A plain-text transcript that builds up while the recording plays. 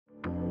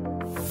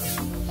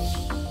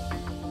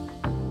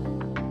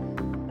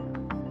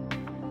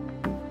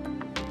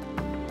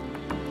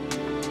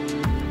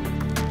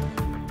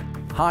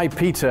Hi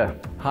Peter,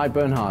 hi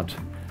Bernhard.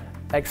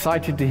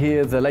 Excited to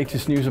hear the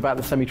latest news about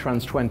the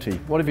SEMITRANS 20.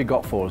 What have you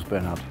got for us,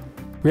 Bernhard?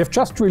 We have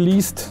just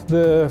released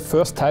the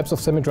first types of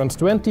SEMITRANS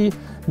 20,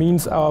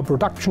 means our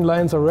production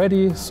lines are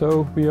ready,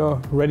 so we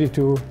are ready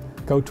to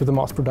go to the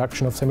mass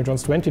production of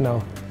SEMITRANS 20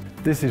 now.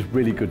 This is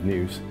really good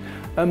news.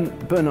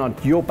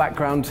 Bernhard, your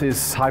background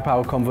is high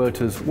power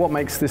converters. What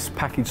makes this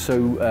package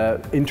so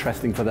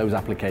interesting for those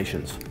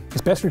applications?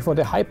 Especially for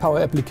the high power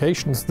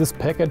applications, this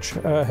package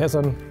has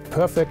a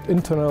perfect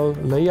internal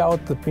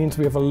layout. That means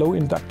we have a low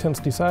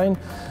inductance design.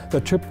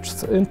 The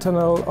chips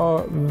internal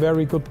are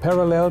very good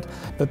paralleled.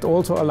 That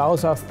also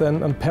allows us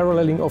then a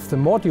paralleling of the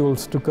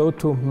modules to go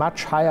to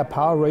much higher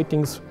power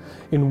ratings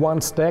in one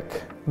stack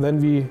than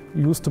we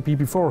used to be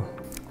before.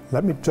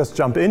 Let me just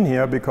jump in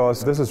here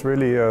because this is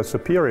really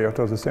superior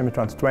to the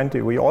SEMITRANS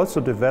 20. We also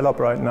develop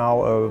right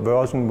now a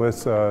version with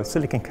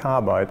silicon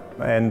carbide,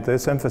 and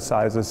this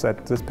emphasizes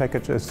that this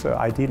package is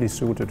ideally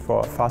suited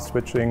for fast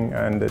switching,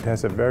 and it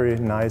has a very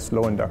nice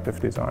low inductive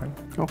design.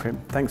 Okay,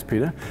 thanks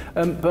Peter.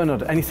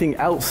 Bernhard, anything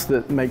else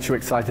that makes you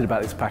excited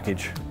about this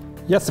package?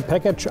 Yes, the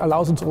package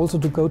allows us also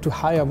to go to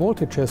higher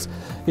voltages.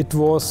 It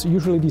was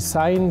usually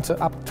designed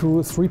up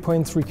to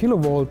 3.3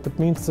 kilovolt. That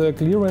means the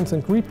clearance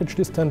and creepage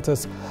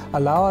distances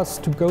allow us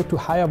to go to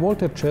higher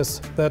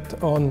voltages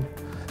that on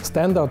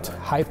standard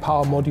high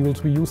power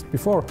modules we used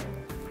before.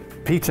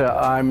 Peter,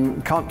 I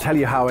can't tell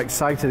you how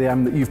excited I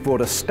am that you've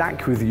brought a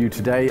stack with you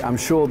today. I'm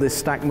sure this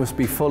stack must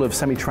be full of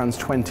SEMITRANS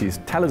 20s.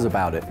 Tell us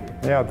about it.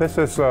 Yeah, this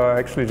is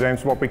actually,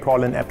 James, what we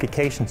call an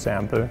application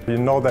sample. You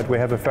know that we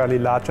have a fairly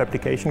large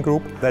application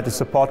group that is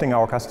supporting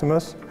our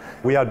customers.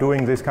 We are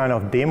doing this kind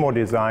of demo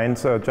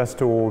designs just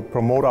to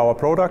promote our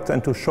products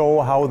and to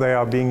show how they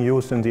are being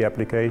used in the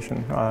application,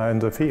 in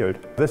the field.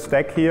 This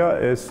stack here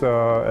is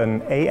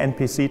an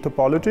ANPC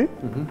topology.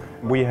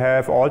 We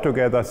have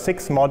altogether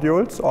 6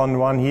 modules on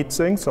one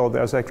heatsink, so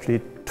there's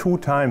actually 2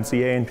 times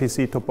the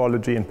ANPC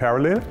topology in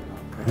parallel.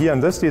 Here in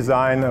this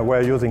design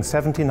we're using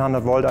 1700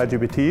 volt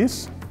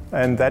IGBTs,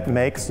 and that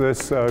makes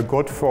this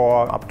good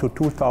for up to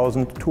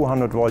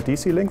 2200 volt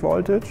DC link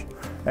voltage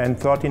and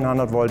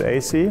 1300 volt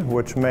AC,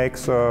 which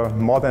makes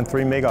more than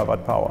 3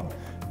 megawatt power.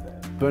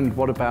 Bernhard,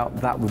 what about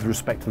that with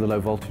respect to the low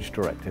voltage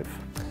directive?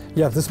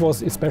 Yeah, this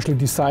was especially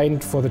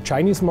designed for the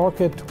Chinese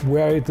market,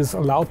 where it is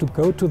allowed to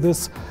go to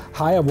this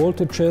higher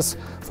voltages.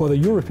 For the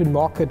European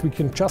market, we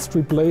can just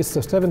replace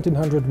the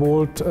 1700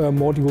 volt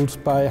modules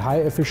by high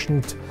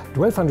efficient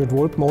 1200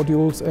 volt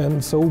modules,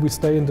 and so we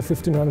stay in the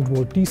 1500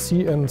 volt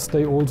DC and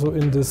stay also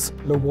in this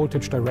low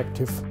voltage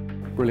directive.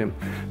 Brilliant.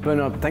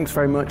 Bernhard, thanks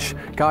very much.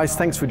 Guys,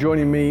 thanks for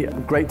joining me.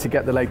 Great to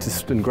get the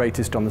latest and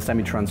greatest on the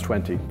SEMITRANS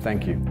 20.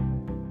 Thank you.